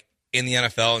 like in the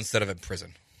NFL instead of in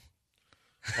prison.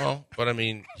 Well, but I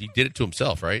mean, he did it to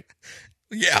himself, right?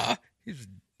 Yeah, he's a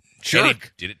jerk. And he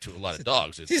did it to a lot of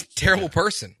dogs. He's a terrible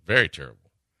person. Very terrible.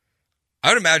 I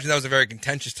would imagine that was a very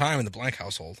contentious time in the Blank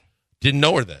household. Didn't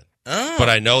know her then. Oh. But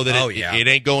I know that it it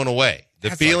ain't going away. The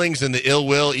feelings and the ill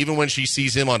will, even when she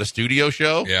sees him on a studio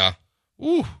show. Yeah.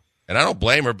 Ooh. And I don't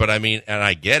blame her, but I mean, and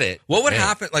I get it. What would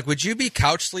happen? Like, would you be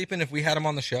couch sleeping if we had him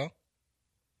on the show?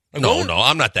 Like, no,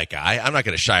 I'm not that guy. I'm not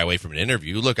going to shy away from an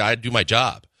interview. Look, I do my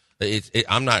job.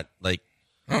 I'm not like...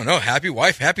 I don't know. Happy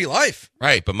wife, happy life.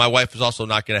 Right, but my wife is also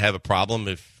not going to have a problem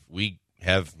if we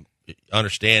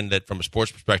understand that from a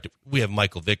sports perspective, we have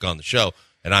Michael Vick on the show,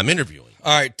 and I'm interviewing.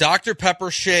 All right, Dr.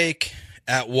 Pepper shake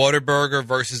at Whataburger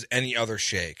versus any other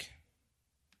shake.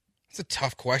 It's a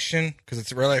tough question because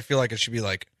it's really, I feel like it should be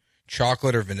like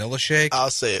chocolate or vanilla shake.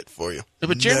 I'll say it for you. Yeah,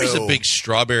 but Jeremy's a big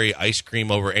strawberry ice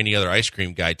cream over any other ice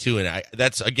cream guy, too, and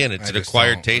that's, again, it's an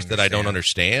acquired taste that I don't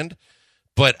understand.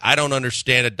 But I don't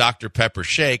understand a Dr. Pepper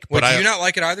shake. Wait, do you not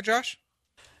like it either, Josh?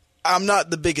 I'm not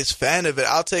the biggest fan of it.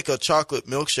 I'll take a chocolate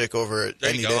milkshake over it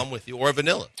any day. I'm with you. Or a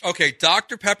vanilla. Okay,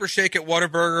 Dr. Pepper shake at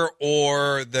Whataburger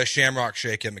or the Shamrock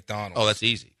shake at McDonald's? Oh, that's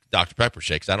easy. Dr. Pepper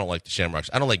shakes. I don't like the Shamrocks.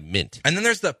 I don't like mint. And then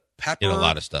there's the pepper. In a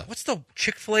lot of stuff. What's the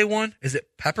Chick-fil-A one? Is it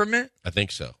peppermint? I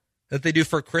think so. That they do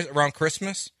for around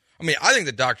Christmas? I mean, I think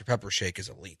the Dr. Pepper shake is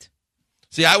elite.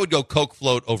 See, I would go Coke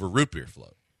float over root beer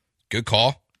float. Good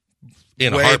call.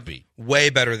 In a heartbeat.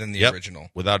 Way better than the original.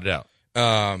 Without a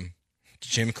doubt.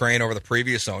 Jim Crane over the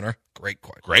previous owner. Great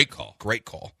call. Great call. Great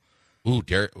call. Ooh,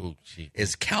 Derek. Ooh, gee.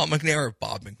 Is Cal McNair or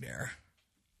Bob McNair?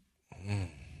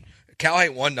 Cal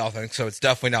ain't won nothing, so it's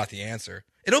definitely not the answer.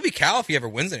 It'll be Cal if he ever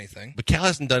wins anything. But Cal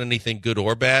hasn't done anything good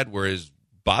or bad, whereas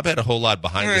Bob had a whole lot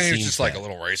behind the He scenes. was just like a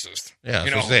little racist. Yeah, I was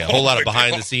you gonna know, say, a whole lot of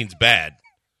behind the scenes bad,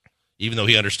 even though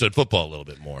he understood football a little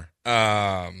bit more.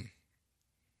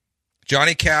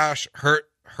 Johnny Cash, Hurt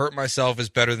Myself is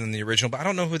better than the original, but I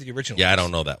don't know who the original is. Yeah, I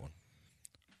don't know that one.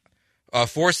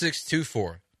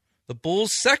 4624. The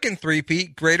Bulls' second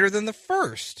three-peat greater than the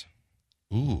first.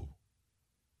 Ooh.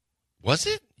 Was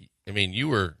it? I mean, we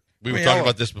were talking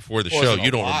about this before the show. Wasn't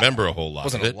You don't alive. remember a whole lot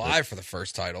Wasn't of it. alive for the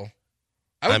first title.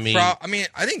 I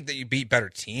think that you beat better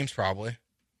teams, probably.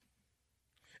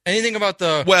 Anything about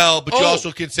the... Well, but you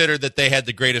also consider that they had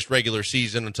the greatest regular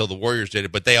season until the Warriors did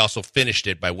it, but they also finished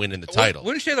it by winning the title.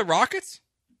 Wouldn't you say the Rockets?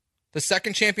 The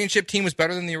second championship team was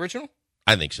better than the original?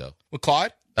 I think so. With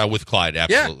Clyde? With Clyde,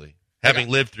 absolutely. Yeah. Having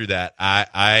lived through that,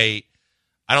 I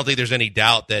don't think there's any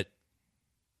doubt that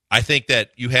I think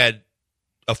that you had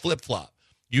a flip-flop.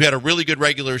 You had a really good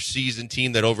regular season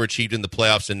team that overachieved in the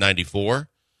playoffs in 94,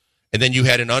 and then you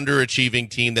had an underachieving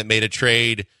team that made a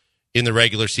trade in the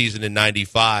regular season in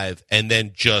 95 and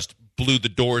then just blew the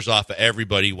doors off of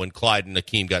everybody when Clyde and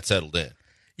Hakeem got settled in.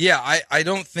 Yeah, I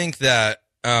don't think that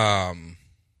I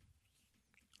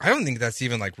don't think that's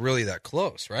even like really that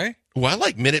close, right? Well, I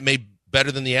like Minute Maid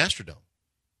better than the Astrodome.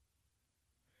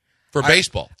 For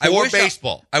baseball. I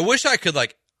wish I could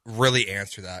like really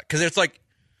answer that because it's like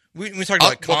we talked about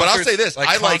like concerts. But I'll say this: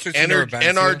 I like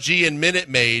NRG and Minute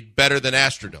Maid better than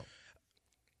Astrodome.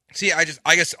 See, I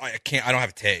guess I can't. I don't have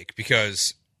a take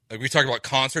because like we talked about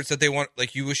concerts that they want.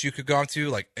 Like you wish you could go to.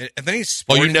 Like if any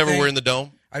sporting you never thing, were in the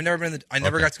Dome? I've never been. I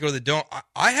never got to go to the Dome.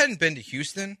 I hadn't been to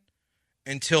Houston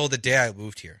until the day I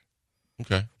moved here.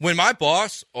 Okay. When my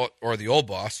boss or the old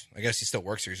boss, I guess he still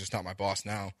works here. He's just not my boss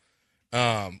now.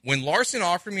 When Larson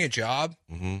offered me a job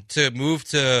to move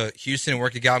to Houston and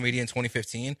work at Gal Media in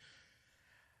 2015,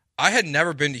 I had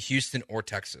never been to Houston or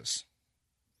Texas.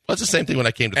 Well, it's the same thing when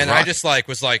I came to the And Rock. I just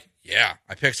was like, yeah,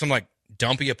 I picked some like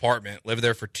dumpy apartment, lived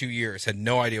there for 2 years, had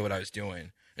no idea what I was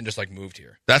doing, and just like moved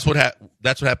here. That's what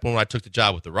happened when I took the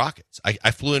job with the Rockets.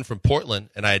 I flew in from Portland,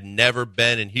 and I had never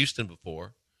been in Houston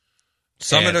before.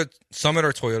 Summit or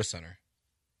Toyota Center?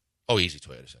 Oh, easy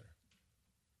Toyota Center.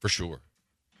 For sure.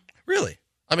 Really?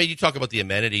 I mean, you talk about the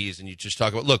amenities, and you just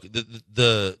talk about, look,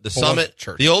 the Summit,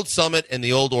 church. The old Summit and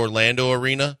the old Orlando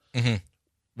Arena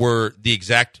were the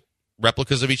exact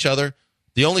replicas of each other.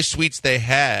 The only suites they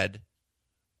had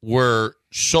were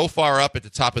so far up at the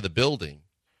top of the building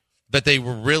that they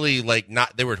were really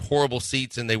they were horrible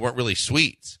seats and they weren't really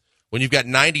suites. When you've got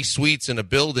 90 suites in a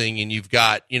building and you've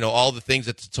got, all the things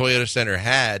that the Toyota Center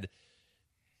had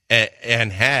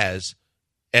and has,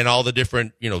 and all the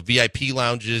different, VIP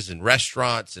lounges and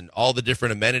restaurants and all the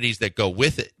different amenities that go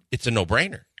with it, it's a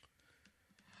no-brainer.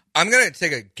 I'm going to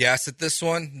take a guess at this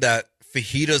one that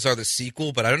fajitas are the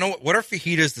sequel, but I don't know. What are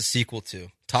fajitas the sequel to?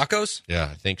 Tacos? Yeah,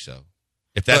 I think so.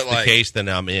 If that's the case, then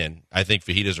I'm in. I think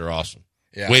fajitas are awesome.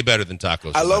 Yeah. Way better than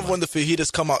tacos. I love when the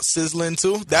fajitas come out sizzling,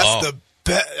 too. That's the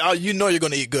best. You know you're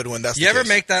going to eat good when that's You ever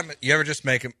make that? You ever just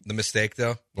make the mistake,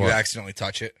 though? You accidentally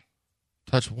touch it?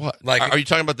 Touch what? Like, are you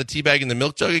talking about the tea bag and the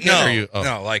milk jug again?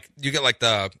 No, like you get like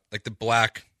the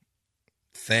black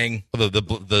thing.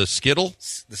 The Skittle?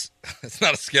 It's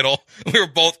not a Skittle. We were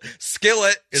both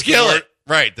skillet. Skillet,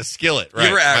 right? The skillet, right? You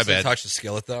ever actually touch the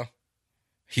skillet though?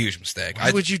 Huge mistake.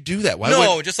 Why would you do that?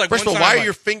 Just like first of all, why are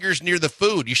your fingers near the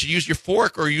food? You should use your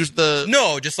fork or use the.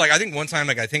 No, just like I think one time,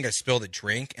 I think I spilled a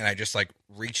drink and I just like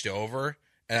reached over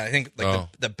and I think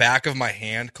the back of my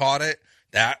hand caught it.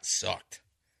 That sucked.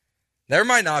 There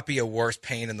might not be a worse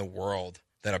pain in the world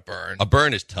than a burn. A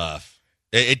burn is tough.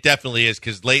 It definitely is,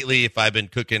 because lately, if I've been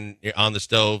cooking on the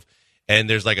stove and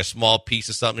there's like a small piece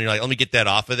of something, you're like, let me get that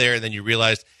off of there, and then you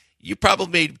realize you probably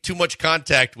made too much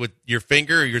contact with your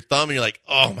finger or your thumb, and you're like,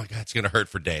 oh my God, it's going to hurt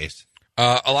for days.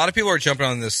 A lot of people are jumping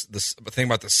on this thing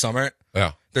about the Summit.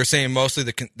 Yeah. They're saying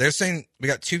we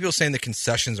got two people saying the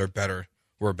concessions are better.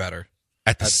 We're better.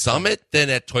 At the Summit than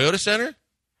at Toyota Center?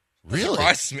 Really?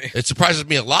 It surprises me. It surprises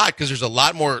me a lot because there's a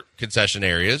lot more concession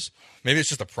areas. Maybe it's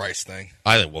just a price thing.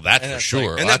 I think, well, that's for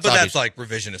sure. That's like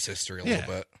revisionist history a little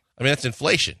bit. I mean, that's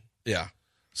inflation. Yeah.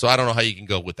 So I don't know how you can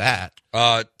go with that.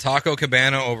 Taco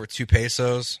Cabana over 2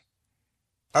 pesos.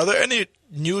 Are there any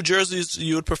new jerseys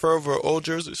you would prefer over old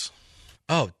jerseys?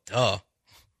 Oh, duh.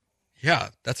 Yeah,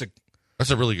 that's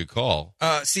a really good call.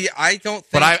 See, I don't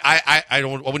think... But I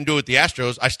wouldn't do it with the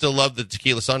Astros. I still love the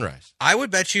Tequila Sunrise. I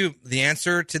would bet you the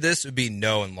answer to this would be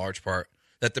no in large part.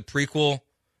 That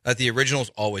the original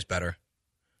is always better.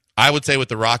 I would say with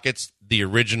the Rockets, the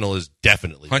original is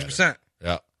definitely 100%.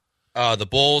 Yeah. The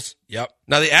Bulls, yep.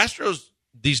 Now, the Astros,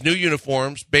 these new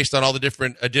uniforms, based on all the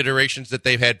different iterations that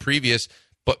they've had previous,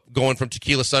 but going from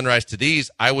Tequila Sunrise to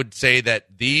these, I would say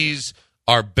that these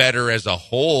are better as a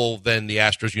whole than the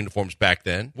Astros uniforms back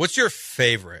then. What's your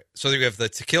favorite? So you have the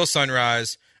Tequila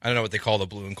Sunrise. I don't know what they call the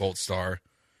blue and gold star.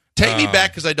 Take me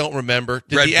back because I don't remember.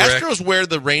 Did the Astros wear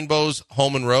the rainbows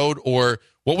home and road, or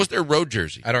what was their road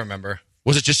jersey? I don't remember.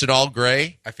 Was it just an all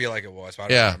gray? I feel like it was, but I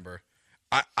don't remember.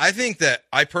 I think that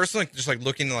I personally just like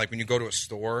looking like when you go to a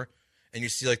store and you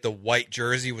see like the white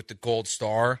jersey with the gold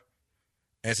star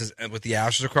and it says with the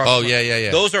Astros across. Oh, yeah.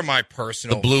 Those are my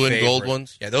personal The blue favorite. and gold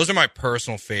ones? Yeah, those are my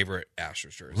personal favorite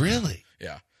Astros jerseys. Really?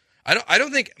 Yeah. I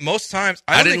don't think most times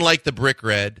I didn't like the brick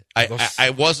red. I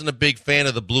wasn't a big fan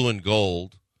of the blue and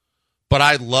gold, but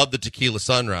I love the Tequila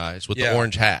Sunrise with the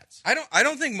orange hats. I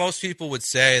don't think most people would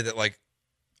say that like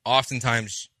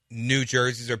oftentimes new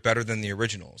jerseys are better than the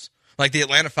originals. Like the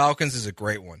Atlanta Falcons is a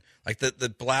great one. Like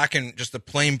the black and just the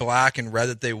plain black and red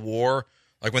that they wore,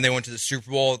 like when they went to the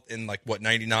Super Bowl in like what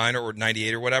 99 or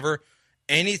 98 or whatever.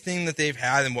 Anything that they've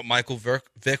had and what Michael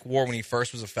Vick wore when he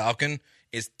first was a Falcon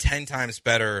is 10 times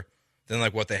better than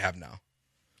like what they have now.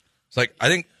 It's like I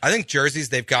think jerseys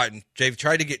they've tried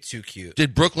to get too cute.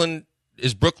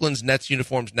 Is Brooklyn's Nets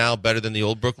uniforms now better than the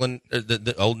old Brooklyn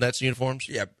the old Nets uniforms?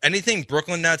 Yeah, anything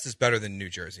Brooklyn Nets is better than New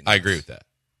Jersey Nets. I agree with that.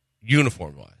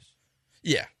 Uniform wise.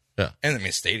 Yeah. Yeah. And I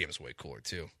mean stadium's way cooler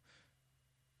too.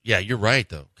 Yeah, you're right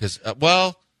though cuz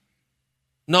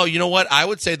no, you know what? I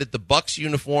would say that the Bucks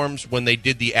uniforms when they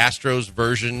did the Astros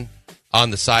version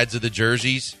on the sides of the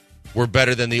jerseys were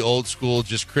better than the old school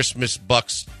just Christmas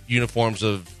Bucks uniforms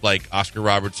of like Oscar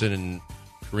Robertson and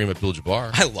Kareem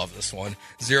Abdul-Jabbar. I love this one.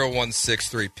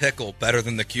 0163 Pickle, better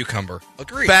than the cucumber.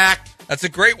 Agree. Fact. That's a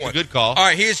great one. A good call. All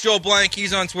right, he's Joel Blank.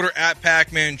 He's on Twitter at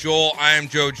Pacman Joel. I am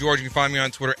Joe George. You can find me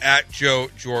on Twitter at Joe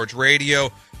George Radio.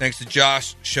 Thanks to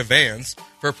Josh Chavans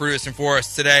for producing for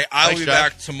us today. I'll be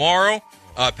back tomorrow.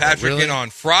 Patrick in on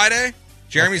Friday.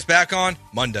 Jeremy's back on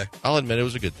Monday. I'll admit it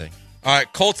was a good thing. All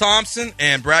right, Cole Thompson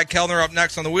and Brad Kellner up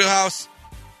next on the Wheelhouse.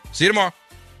 See you tomorrow.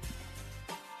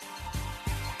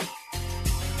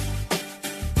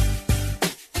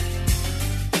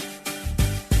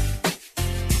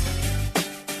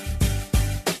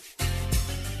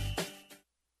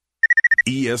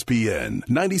 ESPN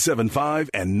 97.5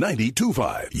 and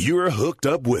 92.5. You're hooked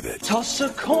up with it. Toss a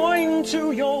coin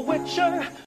to your witcher.